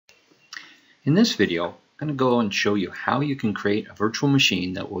In this video, I'm going to go and show you how you can create a virtual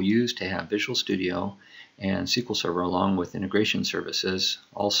machine that we'll use to have Visual Studio and SQL Server along with integration services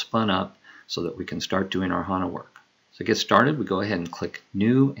all spun up so that we can start doing our HANA work. So to get started, we go ahead and click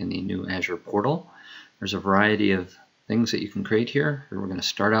New in the new Azure portal. There's a variety of things that you can create here. We're going to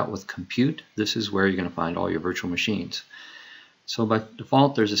start out with Compute. This is where you're going to find all your virtual machines. So by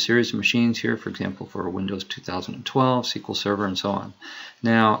default, there's a series of machines here, for example, for Windows 2012, SQL Server, and so on.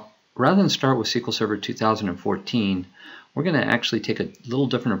 Now, rather than start with SQL Server 2014, we're going to actually take a little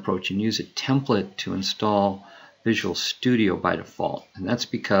different approach and use a template to install Visual Studio by default. And that's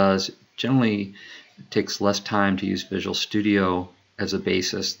because generally it takes less time to use Visual Studio as a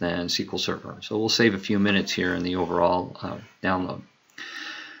basis than SQL Server. So we'll save a few minutes here in the overall download.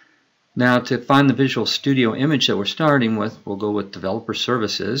 Now, to find the Visual Studio image that we're starting with, we'll go with Developer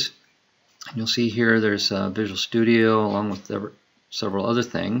Services. And you'll see here there's Visual Studio along with several other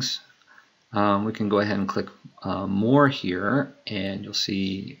things. We can go ahead and click More here, and you'll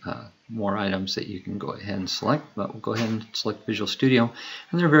see more items that you can go ahead and select. But we'll go ahead and select Visual Studio,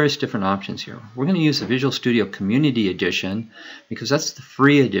 and there are various different options here. We're going to use the Visual Studio Community Edition because that's the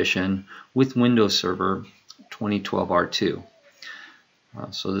free edition with Windows Server 2012 R2.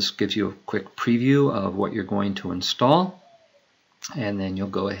 So this gives you a quick preview of what you're going to install, and then you'll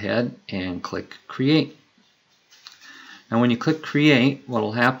go ahead and click Create. Now when you click Create, what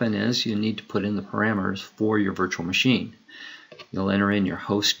will happen is you need to put in the parameters for your virtual machine. You'll enter in your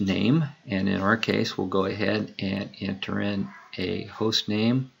host name, and in our case we'll go ahead and enter in a host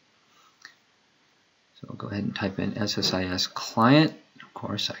name. So I'll go ahead and type in SSIS client. Of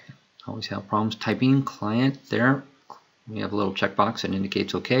course, I always have problems typing client there. We have a little checkbox that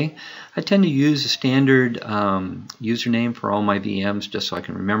indicates OK. I tend to use a standard username for all my VMs just so I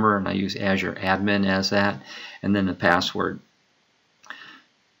can remember, and I use Azure admin as that, and then the password.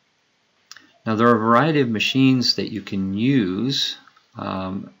 Now there are a variety of machines that you can use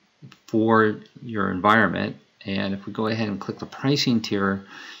for your environment, and if we go ahead and click the pricing tier,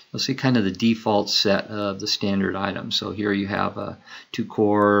 you'll see kind of the default set of the standard items. So here you have a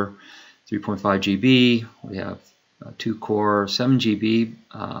 2-core 3.5 GB, we have 2-core 7 GB,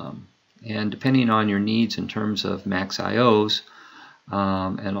 and depending on your needs in terms of max IOs,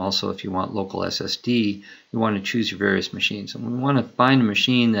 and also if you want local SSD, you want to choose your various machines. And we want to find a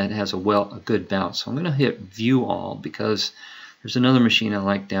machine that has a good bounce. So I'm going to hit View All because there's another machine I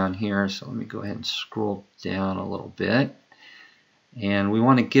like down here. So let me go ahead and scroll down a little bit. And we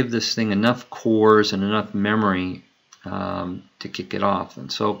want to give this thing enough cores and enough memory to kick it off.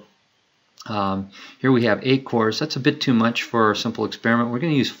 And so here we have 8 cores. That's a bit too much for our simple experiment. We're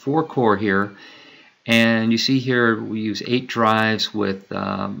going to use 4 core here, and you see here we use 8 drives with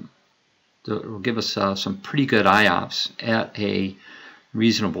will give us some pretty good IOPS at a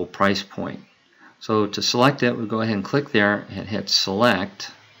reasonable price point. So to select it, we'll go ahead and click there and hit Select,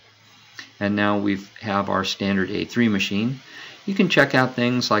 and now we have our standard A3 machine. You can check out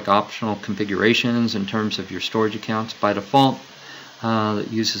things like optional configurations in terms of your storage accounts. By default,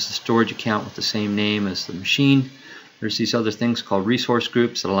 that uses the storage account with the same name as the machine. There's these other things called resource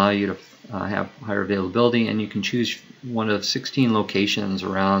groups that allow you to have higher availability, and you can choose one of 16 locations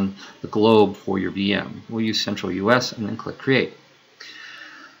around the globe for your VM. We'll use Central US and then click Create.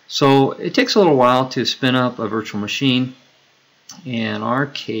 So it takes a little while to spin up a virtual machine. In our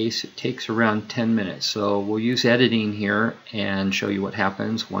case, it takes around 10 minutes. So we'll use editing here and show you what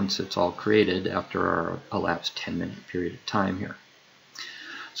happens once it's all created after our elapsed 10-minute period of time here.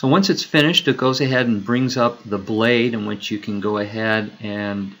 So once it's finished, it goes ahead and brings up the blade in which you can go ahead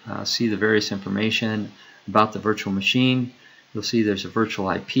and see the various information about the virtual machine. You'll see there's a virtual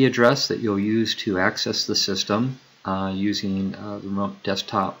IP address that you'll use to access the system using the remote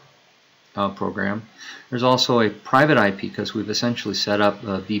desktop program. There's also a private IP because we've essentially set up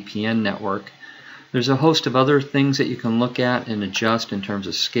a VPN network. There's a host of other things that you can look at and adjust in terms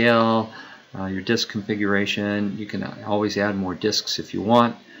of scale, your disk configuration. You can always add more disks if you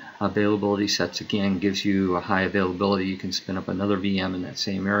want. Availability sets again gives you a high availability. You can spin up another VM in that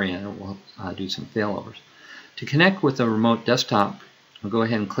same area and it will do some failovers. To connect with a remote desktop, we'll go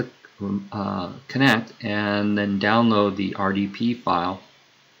ahead and click Connect and then download the RDP file.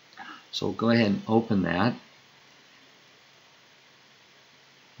 So go ahead and open that.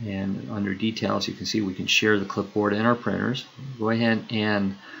 And under Details, you can see we can share the clipboard and our printers. Go ahead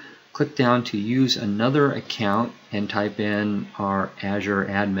and click down to use another account and type in our Azure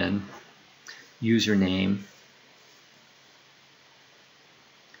admin username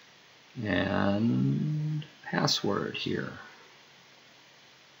and password here.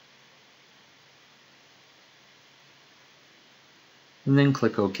 and then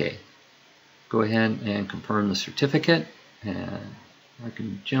click OK. go ahead and confirm the certificate, and I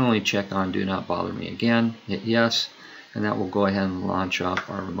can generally check on do not bother me again, hit yes, and that will go ahead and launch up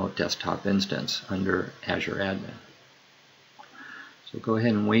our remote desktop instance under Azure Admin. So go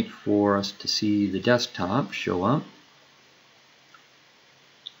ahead and wait for us to see the desktop show up.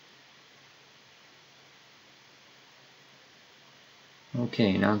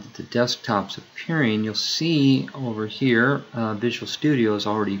 Okay, now that the desktop's appearing, you'll see over here Visual Studio is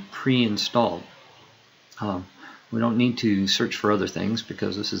already pre-installed. We don't need to search for other things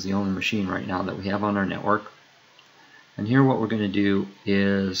because this is the only machine right now that we have on our network. And here what we're going to do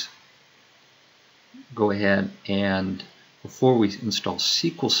is go ahead and, before we install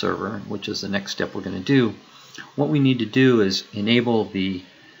SQL Server, which is the next step we're going to do, what we need to do is enable the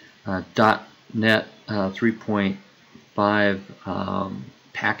 .NET 3.5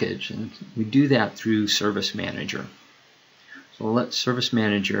 package, and we do that through Service Manager. So we'll let Service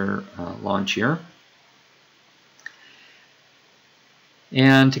Manager launch here.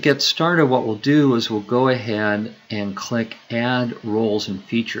 And to get started, what we'll do is we'll go ahead and click Add Roles and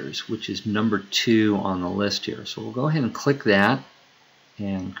Features, which is number 2 on the list here. So we'll go ahead and click that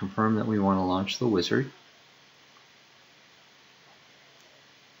and confirm that we want to launch the wizard.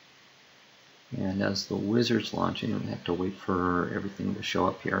 And as the wizard's launching, we have to wait for everything to show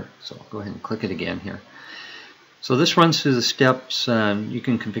up here. So I'll go ahead and click it again here. So this runs through the steps. You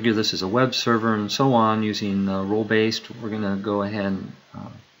can configure this as a web server and so on using role-based. We're going to go ahead and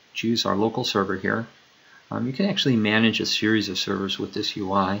choose our local server here. You can actually manage a series of servers with this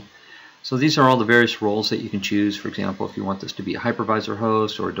UI. So these are all the various roles that you can choose. For example, if you want this to be a hypervisor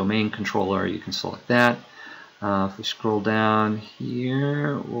host or a domain controller, you can select that. If we scroll down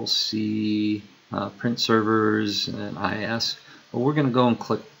here, we'll see print servers and IIS. But we're going to go and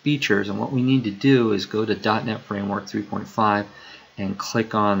click Features, and what we need to do is go to .NET Framework 3.5 and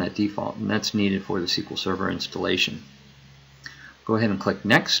click on that default, and that's needed for the SQL Server installation. Go ahead and click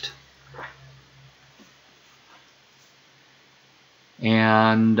Next.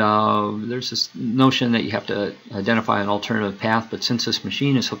 And there's this notion that you have to identify an alternative path, but since this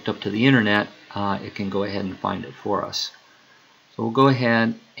machine is hooked up to the internet, it can go ahead and find it for us. So we'll go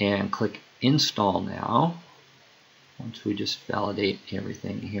ahead and click Install now, once we just validate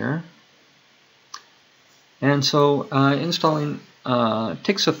everything here. And so installing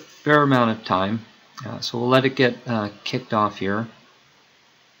takes a fair amount of time, so we'll let it get kicked off here.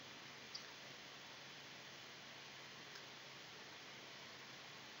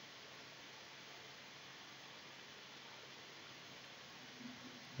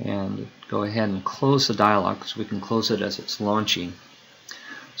 And go ahead and close the dialog because we can close it as it's launching.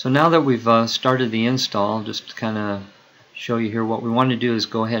 So now that we've started the install, just to kind of show you here, what we want to do is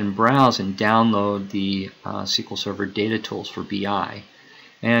go ahead and browse and download the SQL Server Data Tools for BI.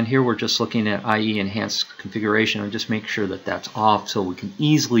 And here we're just looking at IE Enhanced Configuration, and just make sure that that's off so we can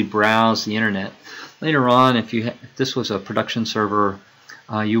easily browse the internet. Later on, if this was a production server,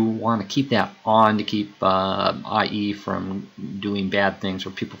 you want to keep that on to keep IE from doing bad things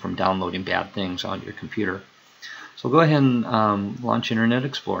or people from downloading bad things on your computer. So go ahead and launch Internet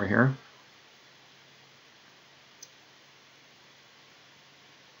Explorer here.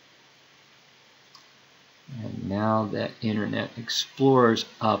 And now that Internet Explorer is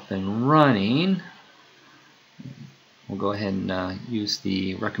up and running, we'll go ahead and use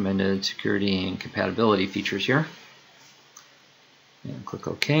the recommended security and compatibility features here. And click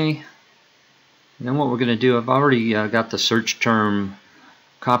OK. And then what we're going to do, I've already got the search term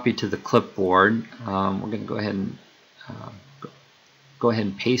copied to the clipboard. We're going to go ahead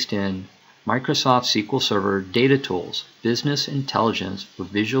and paste in Microsoft SQL Server Data Tools Business Intelligence for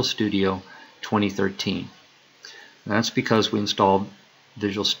Visual Studio 2013. And that's because we installed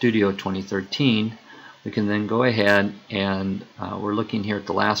Visual Studio 2013. We can then go ahead and we're looking here at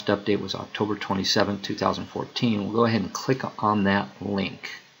the last update was October 27, 2014. We'll go ahead and click on that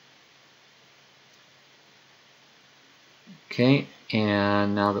link. Okay,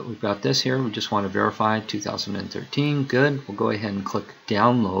 and now that we've got this here, we just want to verify 2013. Good. We'll go ahead and click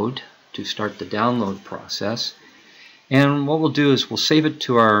Download to start the download process. And what we'll do is we'll save it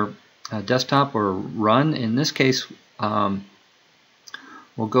to our desktop or run. In this case,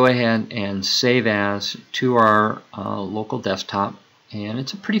 we'll go ahead and save as to our local desktop. And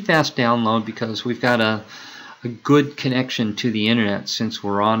it's a pretty fast download because we've got a good connection to the internet since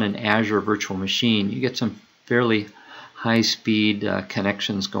we're on an Azure virtual machine. You get some fairly high-speed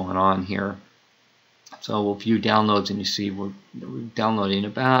connections going on here. So we'll view downloads and you see we're downloading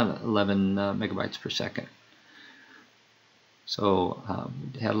about 11 megabytes per second. So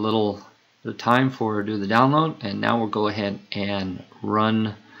we had a little bit of time for do the download, and now we'll go ahead and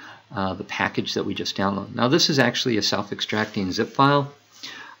run the package that we just downloaded. Now this is actually a self-extracting zip file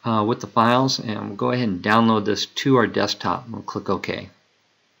with the files, and we'll go ahead and download this to our desktop, and we'll click OK.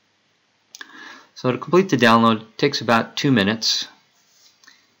 So to complete the download, it takes about 2 minutes.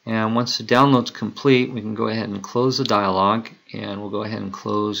 And once the download's complete, we can go ahead and close the dialog, and we'll go ahead and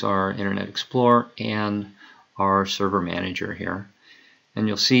close our Internet Explorer and our Server Manager here. And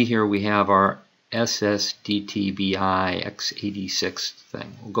you'll see here we have our SSDTBI x86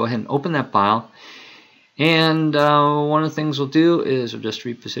 thing. We'll go ahead and open that file, and one of the things we'll do is we'll just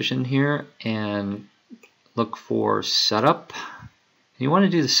reposition here and look for Setup. You want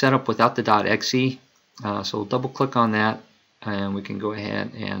to do the setup without the .exe, so we'll double click on that, and we can go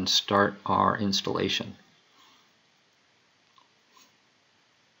ahead and start our installation.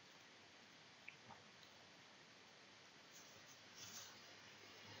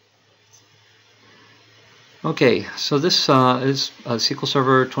 Okay, so this is a SQL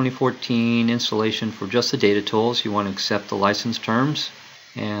Server 2014 installation for just the data tools. You want to accept the license terms,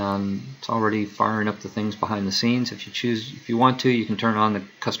 and it's already firing up the things behind the scenes. If you want to, you can turn on the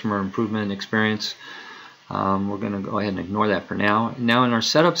customer improvement experience. We're going to go ahead and ignore that for now. Now in our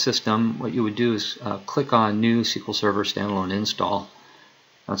setup system, what you would do is click on New SQL Server Standalone Install.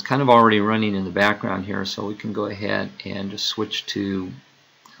 Now it's kind of already running in the background here, so we can go ahead and just switch to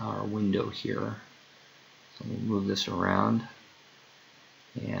our window here. So we'll move this around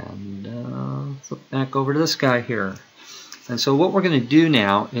and flip back over to this guy here. And so what we're going to do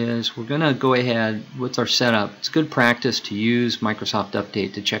now is we're going to go ahead with our setup. It's good practice to use Microsoft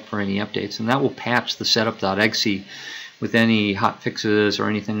Update to check for any updates, and that will patch the setup.exe with any hot fixes or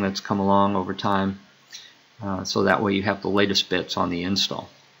anything that's come along over time, so that way you have the latest bits on the install.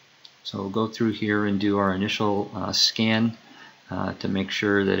 So we'll go through here and do our initial scan to make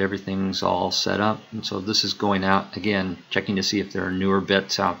sure that everything's all set up. And so this is going out again, checking to see if there are newer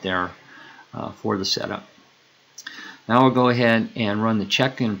bits out there for the setup. Now we'll go ahead and run the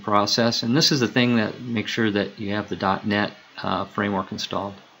check-in process, and this is the thing that makes sure that you have the .NET framework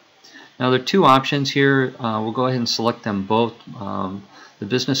installed. Now there are two options here. We'll go ahead and select them both. The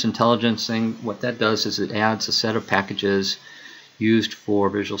business intelligence thing, what that does is it adds a set of packages used for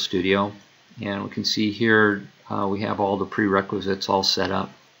Visual Studio, and we can see here we have all the prerequisites all set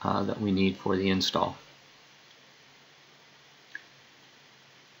up that we need for the install.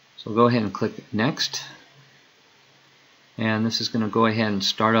 So we'll go ahead and click Next. And this is going to go ahead and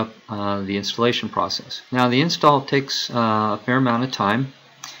start up the installation process. Now the install takes a fair amount of time.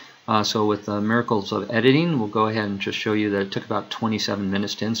 So with the miracles of editing, we'll go ahead and just show you that it took about 27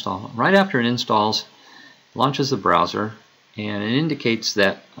 minutes to install. Right after it installs, it launches the browser, and it indicates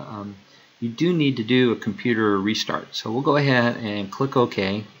that you do need to do a computer restart. So we'll go ahead and click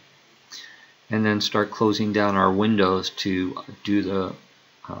OK, and then start closing down our windows to do the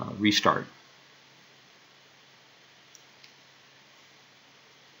restart.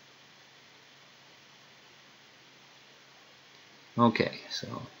 Okay, so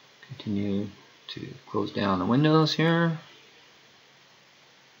continue to close down the windows here.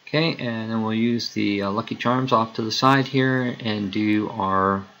 Okay, and then we'll use the Lucky Charms off to the side here and do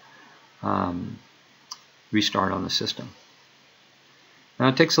our restart on the system. Now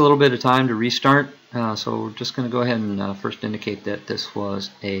it takes a little bit of time to restart, so we're just going to go ahead and first indicate that this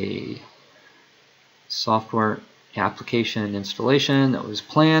was a software application installation that was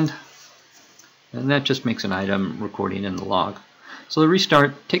planned, and that just makes an item recording in the log. So the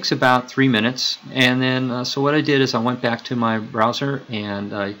restart takes about 3 minutes, and then so what I did is I went back to my browser,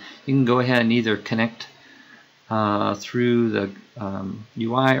 and you can go ahead and either connect through the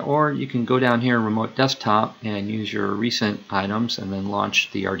UI, or you can go down here in Remote Desktop and use your recent items and then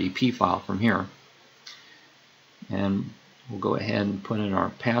launch the RDP file from here. And we'll go ahead and put in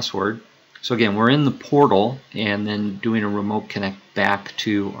our password. So again, we're in the portal and then doing a remote connect back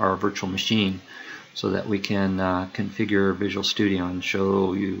to our virtual machine, so that we can configure Visual Studio and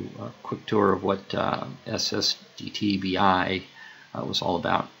show you a quick tour of what SSDTBI was all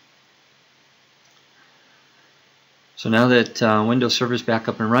about. So now that Windows Server is back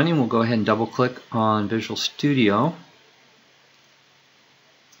up and running, we'll go ahead and double click on Visual Studio,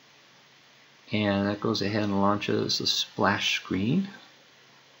 and that goes ahead and launches the splash screen.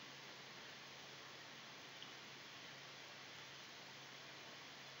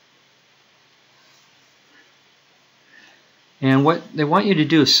 And what they want you to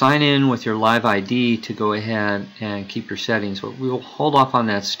do is sign in with your live ID to go ahead and keep your settings. But we will hold off on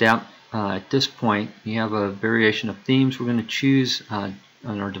that step. At this point, you have a variation of themes. We're going to choose on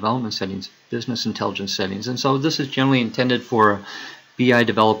our development settings, business intelligence settings. And so this is generally intended for a BI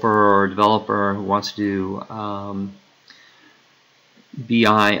developer or a developer who wants to do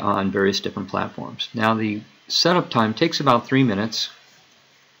BI on various different platforms. Now the setup time takes about 3 minutes.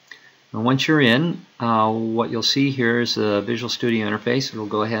 And once you're in, what you'll see here is the Visual Studio interface. It'll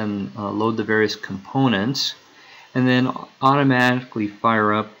go ahead and load the various components and then automatically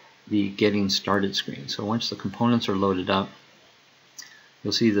fire up the Getting Started screen. So once the components are loaded up,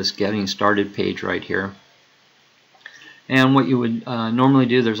 you'll see this Getting Started page right here. And what you would normally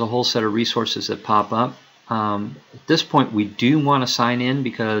do, there's a whole set of resources that pop up. At this point, we do want to sign in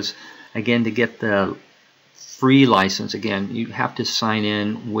because, again, to get the free license, again, you have to sign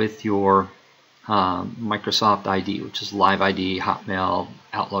in with your Microsoft ID, which is Live ID, Hotmail,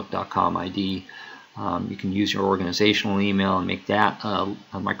 Outlook.com ID. You can use your organizational email and make that a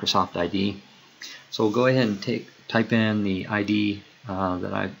Microsoft ID. So we'll go ahead and type in the ID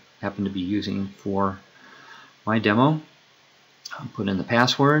that I happen to be using for my demo. I'll put in the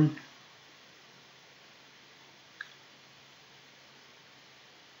password.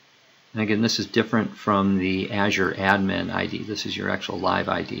 And again, this is different from the Azure admin ID. This is your actual live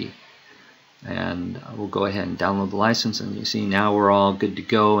ID. And we'll go ahead and download the license, and you see now we're all good to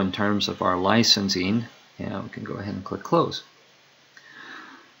go in terms of our licensing, and we can go ahead and click close.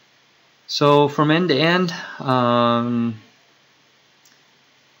 So from end to end,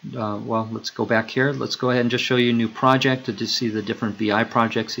 well, let's go back here. Let's go ahead and just show you a new project to see the different BI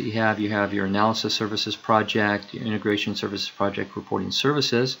projects that you have. You have your analysis services project, your integration services project, reporting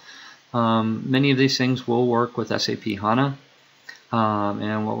services. Many of these things will work with SAP HANA.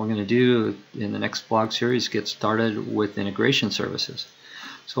 And what we're going to do in the next blog series is get started with integration services.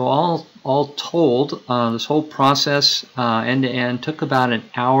 So all told, this whole process end to end took about 1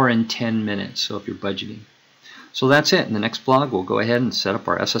 hour and 10 minutes, so if you're budgeting. So that's it. In the next blog, we'll go ahead and set up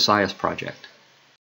our SSIS project.